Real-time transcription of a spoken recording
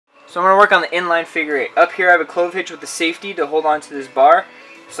So I'm going to work on the inline figure eight. Up here I have a clove hitch with the safety to hold on to this bar,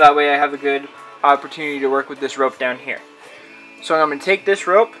 so that way I have a good opportunity to work with this rope down here. So I'm going to take this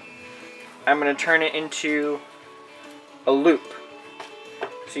rope, I'm going to turn it into a loop.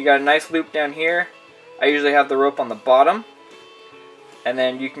 So you got a nice loop down here. I usually have the rope on the bottom, and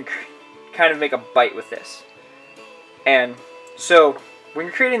then you can kind of make a bite with this. And so when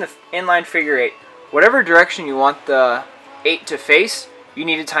you're creating the inline figure eight, whatever direction you want the 8 to face, you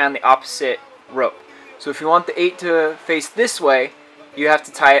need to tie on the opposite rope. So if you want the 8 to face this way, you have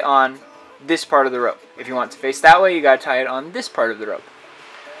to tie it on this part of the rope. If you want it to face that way, you got to tie it on this part of the rope.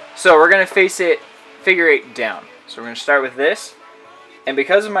 So we're going to face it figure 8 down. So we're going to start with this. And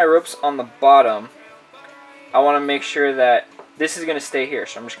because of my rope's on the bottom, I want to make sure that this is going to stay here.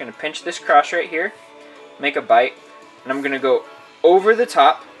 So I'm just going to pinch this cross right here, make a bite, and I'm going to go over the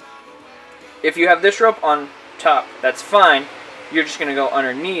top. If you have this rope on top, that's fine. You're just going to go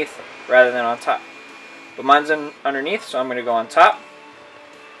underneath rather than on top. But mine's underneath, so I'm going to go on top.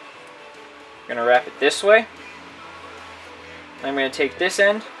 I'm going to wrap it this way. I'm going to take this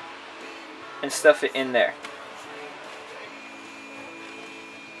end and stuff it in there.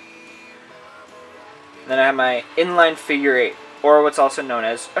 Then I have my inline figure eight, or what's also known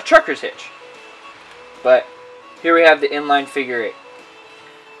as a trucker's hitch. But here we have the inline figure eight.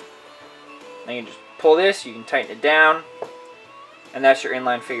 Now you can just pull this, you can tighten it down, and that's your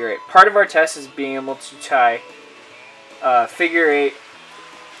inline figure eight. Part of our test is being able to tie figure eight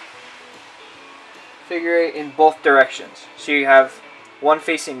in both directions. So you have one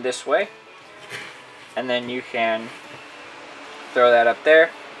facing this way, and then you can throw that up there.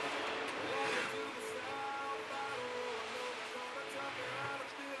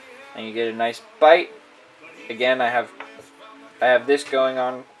 And you get a nice bite. Again, I have this going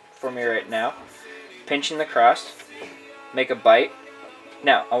on for me right now. Pinching the cross, make a bite.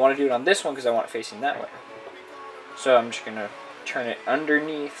 Now, I want to do it on this one because I want it facing that way. So I'm just going to turn it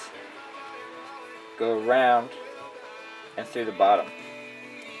underneath, go around, and through the bottom.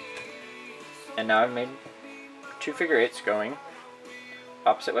 And now I've made two figure eights going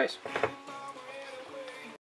opposite ways.